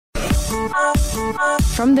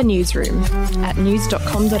From the newsroom at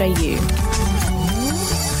news.com.au.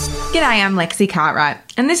 G'day, I'm Lexi Cartwright,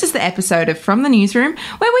 and this is the episode of From the Newsroom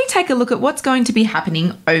where we take a look at what's going to be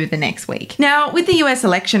happening over the next week. Now, with the US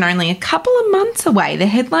election only a couple of months away, the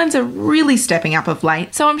headlines are really stepping up of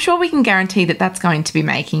late, so I'm sure we can guarantee that that's going to be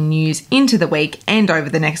making news into the week and over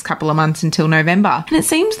the next couple of months until November. And it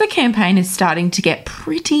seems the campaign is starting to get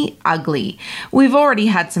pretty ugly. We've already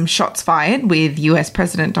had some shots fired, with US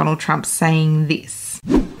President Donald Trump saying this.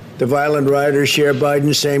 The violent rioters share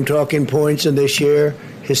Biden's same talking points, and they share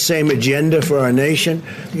his same agenda for our nation.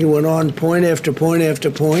 He went on point after point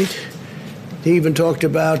after point. He even talked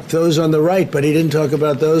about those on the right, but he didn't talk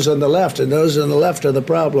about those on the left, and those on the left are the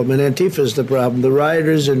problem, and Antifa's the problem. The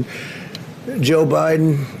rioters and Joe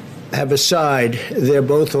Biden have a side. They're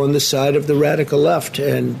both on the side of the radical left,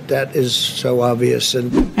 and that is so obvious.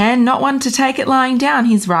 And not one to take it lying down,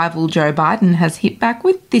 his rival Joe Biden has hit back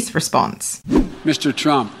with this response. Mr.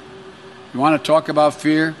 Trump, you want to talk about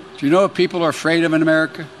fear? Do you know what people are afraid of in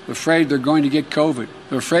America? They're afraid they're going to get COVID.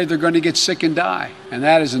 They're afraid they're going to get sick and die. And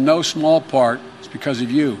that is in no small part is because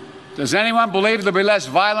of you. Does anyone believe there'll be less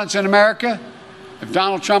violence in America if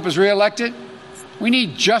Donald Trump is reelected? We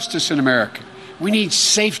need justice in America. We need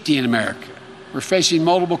safety in America. We're facing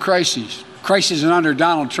multiple crises. Crises under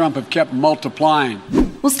Donald Trump have kept multiplying.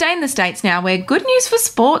 We'll stay in the States now, where good news for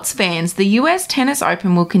sports fans. The US Tennis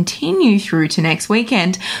Open will continue through to next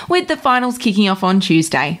weekend, with the finals kicking off on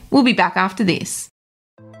Tuesday. We'll be back after this.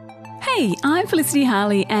 Hey, I'm Felicity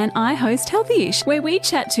Harley and I host Healthyish, where we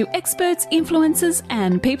chat to experts, influencers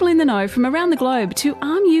and people in the know from around the globe to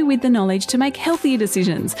arm you with the knowledge to make healthier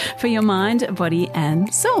decisions for your mind, body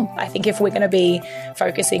and soul. I think if we're going to be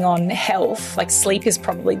focusing on health, like sleep is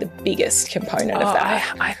probably the biggest component of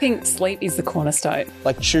that. I think sleep is the cornerstone.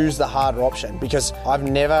 Like choose the harder option, because I've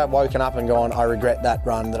never woken up and gone, I regret that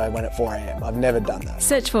run that I went at 4 a.m. I've never done that.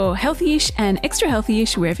 Search for Healthyish and Extra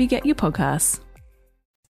Healthyish wherever you get your podcasts.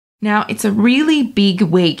 Now, it's a really big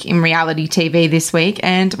week in reality TV this week,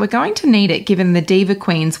 and we're going to need it given the Diva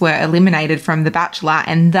Queens were eliminated from The Bachelor,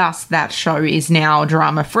 and thus that show is now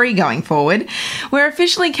drama-free going forward. We're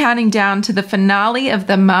officially counting down to the finale of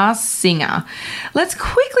The Masked Singer. Let's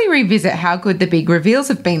quickly revisit how good the big reveals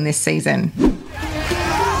have been this season.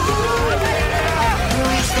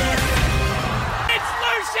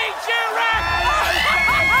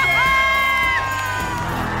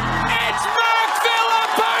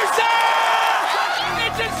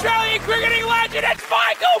 Cricketing legend, it's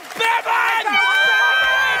Michael Bevan!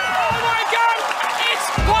 Oh my God! It's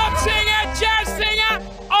pop singer, jazz singer,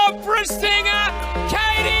 opera singer,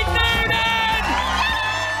 Katie Noonan!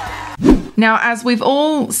 Now, as we've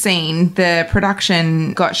all seen, the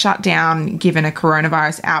production got shut down given a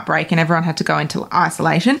coronavirus outbreak and everyone had to go into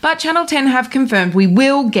isolation. But Channel 10 have confirmed we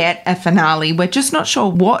will get a finale. We're just not sure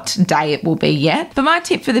what day it will be yet. But my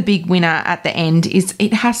tip for the big winner at the end is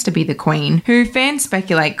it has to be the Queen, who fans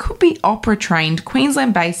speculate could be opera-trained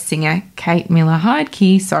Queensland-based singer Kate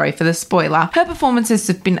Miller-Heidke. Sorry for the spoiler. Her performances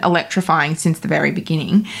have been electrifying since the very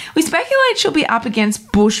beginning. We speculate she'll be up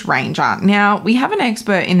against Bush Ranger. Now, we have an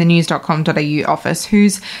expert in the news.com.au office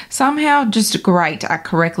who's somehow just great at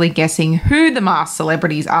correctly guessing who the masked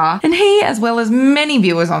celebrities are, and he, as well as many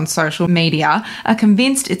viewers on social media, are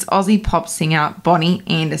convinced it's Aussie pop singer Bonnie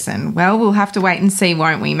Anderson. Well, we'll have to wait and see,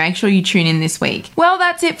 won't we? Make sure you tune in this week. Well,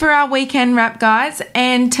 that's it for our weekend wrap, guys,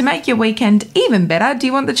 and to make your weekend even better, do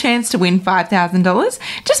you want the chance to win $5,000?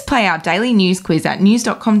 Just play our daily news quiz at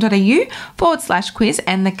news.com.au/quiz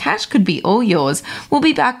and the cash could be all yours. We'll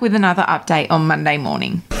be back with another update on Monday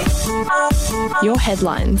morning. Your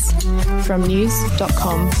headlines from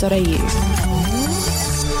news.com.au.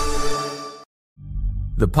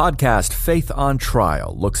 The podcast Faith on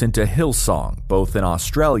Trial looks into Hillsong, both in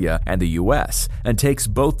Australia and the US, and takes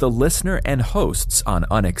both the listener and hosts on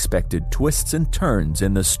unexpected twists and turns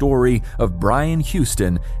in the story of Brian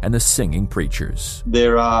Houston and the Singing Preachers.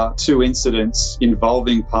 There are 2 incidents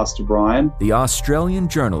involving Pastor Brian. The Australian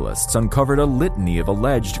journalists uncovered a litany of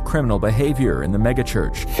alleged criminal behavior in the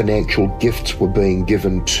megachurch. Financial gifts were being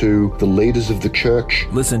given to the leaders of the church.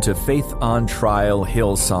 Listen to Faith on Trial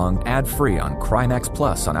Hillsong ad-free on Crimex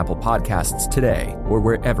Plus on Apple Podcasts today or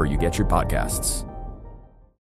wherever you get your podcasts.